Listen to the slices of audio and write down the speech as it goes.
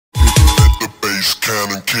bass,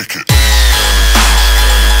 cannon, kick it.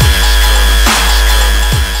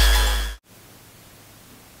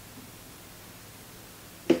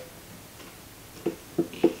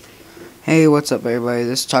 Hey, what's up everybody,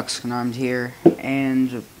 this is Toxic Unarmed here,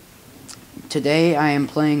 and today I am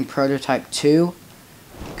playing Prototype 2,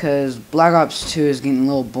 because Black Ops 2 is getting a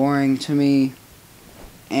little boring to me,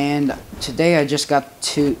 and today I just got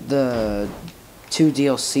the two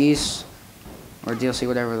DLCs, or DLC,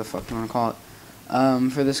 whatever the fuck you want to call it,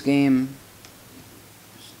 for this game,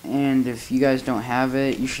 and if you guys don't have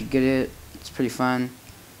it, you should get it. It's pretty fun.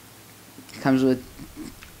 It comes with,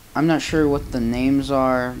 I'm not sure what the names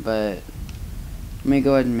are, but let me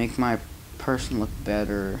go ahead and make my person look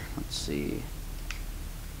better. Let's see.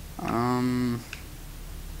 I'll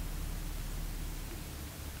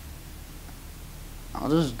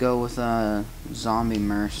just go with Zombie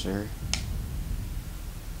Mercer.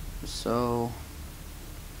 So,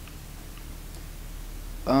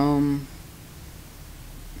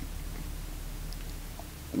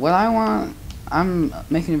 what I want, I'm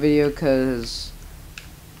making a video because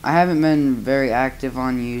I haven't been very active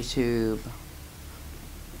on YouTube,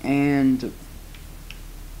 and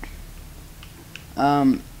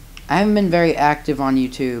I haven't been very active on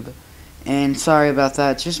YouTube, and sorry about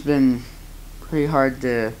that. It's just been pretty hard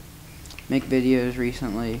to make videos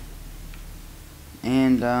recently,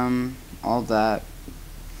 and all that.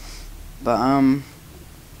 But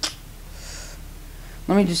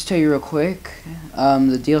let me just tell you real quick.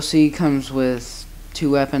 The DLC comes with 2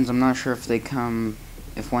 weapons. I'm not sure if they come,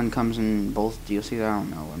 if one comes in both DLCs. I don't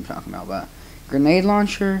know what I'm talking about, but grenade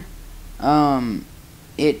launcher,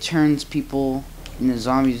 it turns people into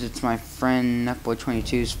zombies. It's my friend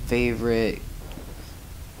Nuckboy22's favorite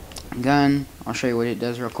gun. I'll show you what it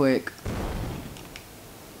does real quick.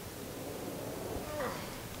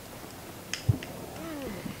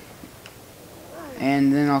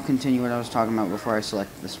 And then I'll continue what I was talking about before I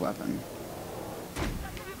select this weapon.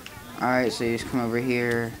 Alright, so you just come over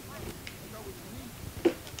here.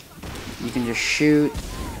 You can just shoot,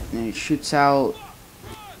 and it shoots out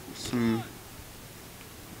some,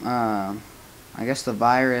 I guess the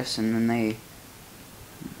virus, and then they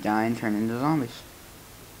die and turn into zombies.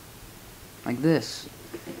 Like this.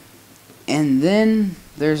 And then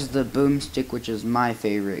there's the boomstick, which is my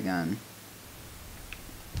favorite gun.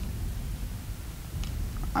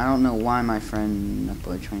 I don't know why my friend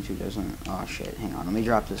Nuckboy22 doesn't. Oh shit, hang on, let me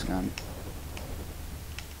drop this gun.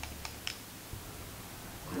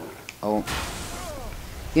 Oh.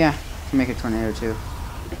 Yeah, can make a tornado too.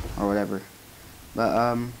 Or whatever.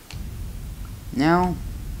 But, now,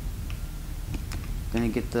 gonna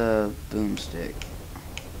get the boomstick.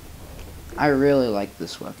 I really like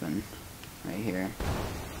this weapon right here.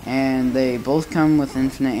 And they both come with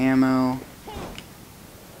infinite ammo.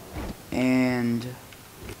 And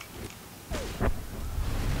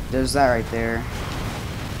does that right there.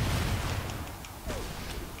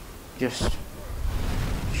 Just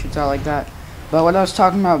shoots out like that. But what I was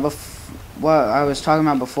talking about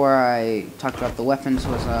before I talked about the weapons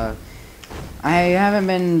was I haven't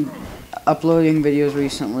been uploading videos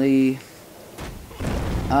recently.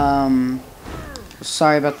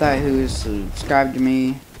 Sorry about that, who subscribed to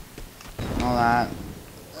me and all that.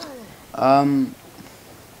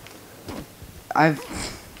 I've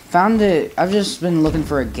found it. I've just been looking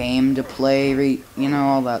for a game to play, you know,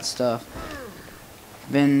 all that stuff.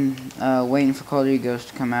 Been waiting for Call of Duty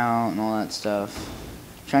Ghosts to come out and all that stuff.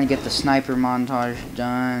 Trying to get the sniper montage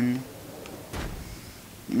done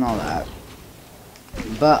and all that.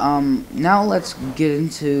 But now let's get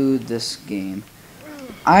into this game.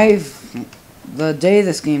 The day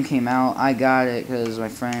this game came out, I got it because my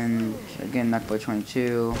friend, again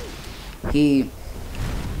Nuckboy22, he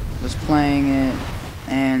was playing it,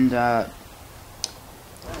 and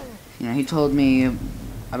you know, he told me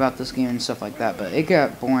about this game and stuff like that, but it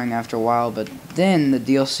got boring after a while. But then the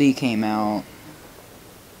DLC came out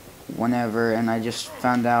whenever, and I just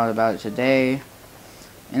found out about it today,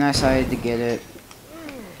 and I decided to get it.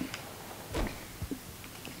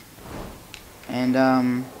 And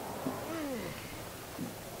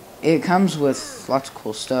it comes with lots of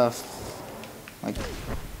cool stuff like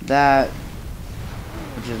that,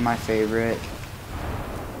 which is my favorite.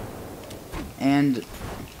 And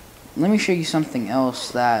let me show you something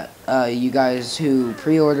else that you guys who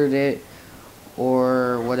pre-ordered it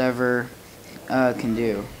or whatever can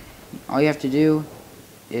do. All you have to do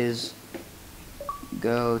is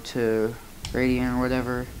go to Radiant or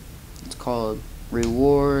whatever. It's called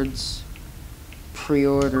Rewards,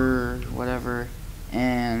 Pre-order, whatever,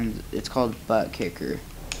 and it's called Butt Kicker.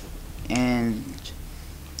 And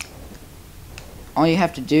all you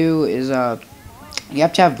have to do is You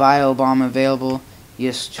have to have bio bomb available. You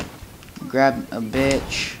just grab a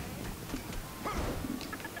bitch.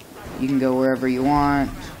 You can go wherever you want.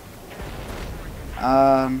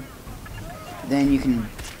 Then you can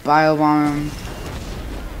bio bomb him.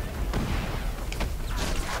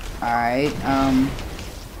 Alright,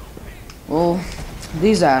 well,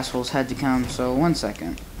 these assholes had to come, so 1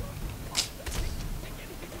 second.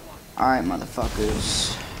 Alright,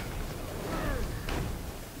 motherfuckers.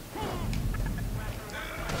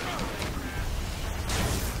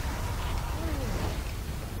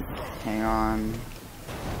 Hang on.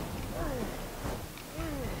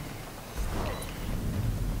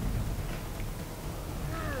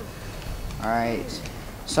 Alright.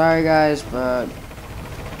 Sorry guys, but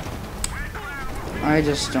I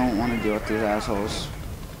just don't want to deal with these assholes.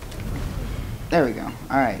 There we go.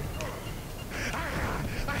 Alright.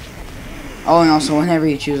 Oh, and also, whenever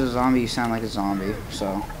you choose a zombie, you sound like a zombie,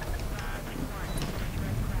 so.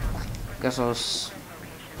 Guess I'll just.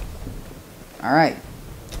 Alright.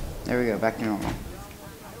 There we go, back to normal.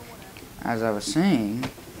 As I was saying,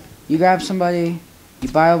 you grab somebody, you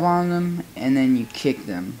bio-bomb them, and then you kick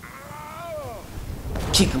them.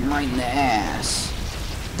 Kick them right in the ass.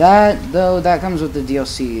 That, though, that comes with the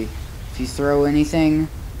DLC. If you throw anything.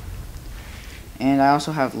 And I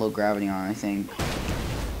also have low gravity on, I think.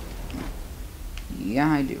 Yeah,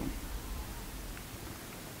 I do.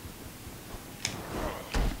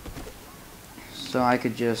 So I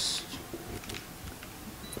could just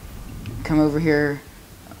come over here,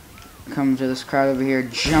 come to this crowd over here,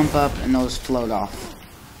 jump up, and those float off.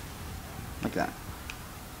 Like that.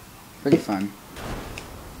 Pretty fun.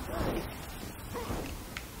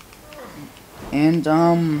 And,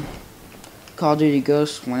 Call of Duty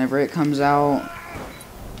Ghosts, whenever it comes out,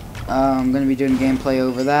 I'm gonna be doing gameplay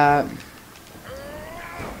over that.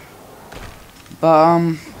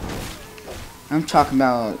 But, I'm talking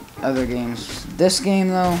about other games. This game,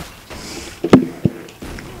 though,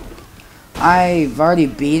 I've already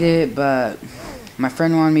beat it, but my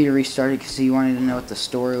friend wanted me to restart it because he wanted to know what the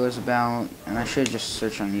story was about, and I should have just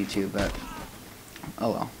searched on YouTube, but,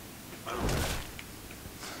 oh well.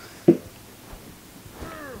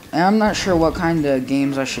 And I'm not sure what kind of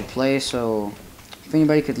games I should play, so if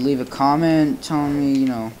anybody could leave a comment telling me, you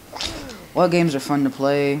know, what games are fun to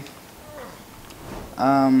play,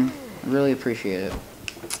 I really appreciate it.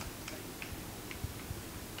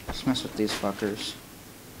 Let's mess with these fuckers.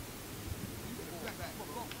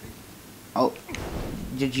 Oh,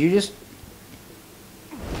 did you just...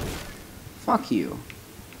 Fuck you.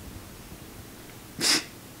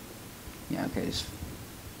 Yeah, okay, just...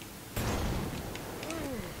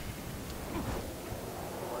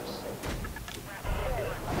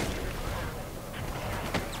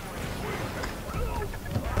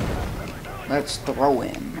 Let's throw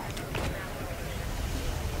him.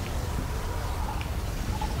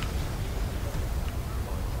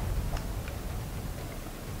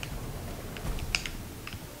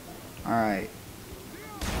 Alright.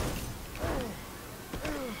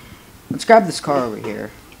 Let's grab this car over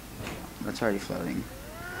here. That's already floating.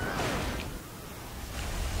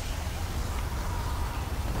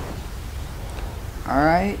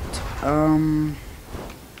 Alright.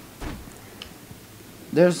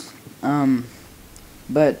 There's,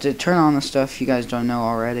 but to turn on the stuff you guys don't know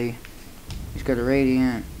already, just go to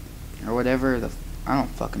Radiant, or whatever, I don't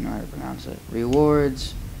fucking know how to pronounce it,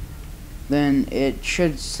 rewards, then it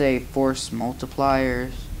should say force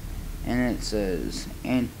multipliers, and it says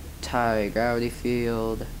anti-gravity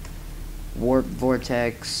field, warp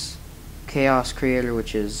vortex, chaos creator,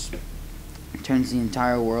 which is, turns the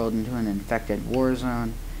entire world into an infected war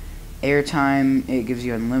zone, airtime, it gives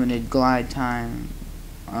you unlimited glide time.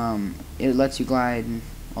 It lets you glide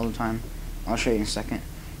all the time. I'll show you in a second.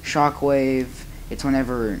 Shockwave, it's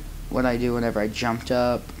what I do whenever I jumped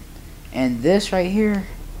up. And this right here,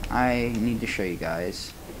 I need to show you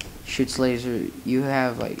guys. Shoots laser, you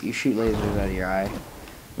shoot lasers out of your eye.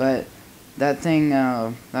 But that thing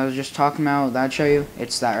that I was just talking about, that I'd show you,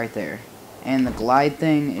 it's that right there. And the glide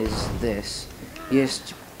thing is this. You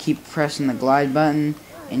just keep pressing the glide button,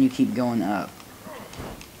 and you keep going up.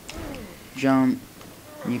 Jump.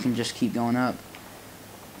 You can just keep going up.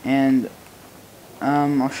 And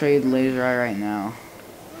I'll show you the laser eye right now.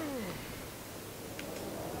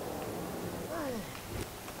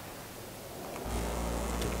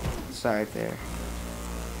 It's right there.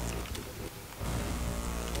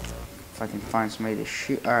 If I can find somebody to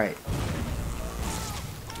shoot. Alright.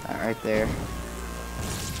 That right there.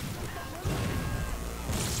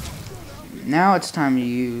 Now it's time to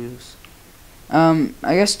use. I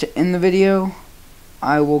guess to end the video,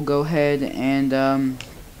 I will go ahead and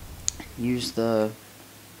use the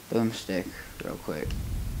boomstick real quick.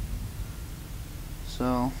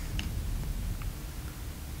 So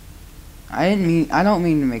I don't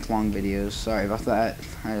mean to make long videos. Sorry about that.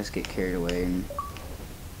 I just get carried away and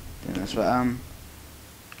doing this. But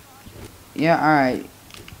yeah, all right.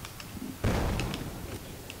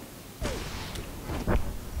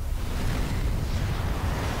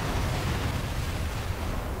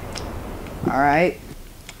 Alright,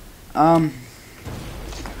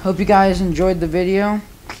 hope you guys enjoyed the video.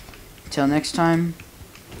 Until next time,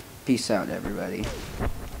 peace out, everybody.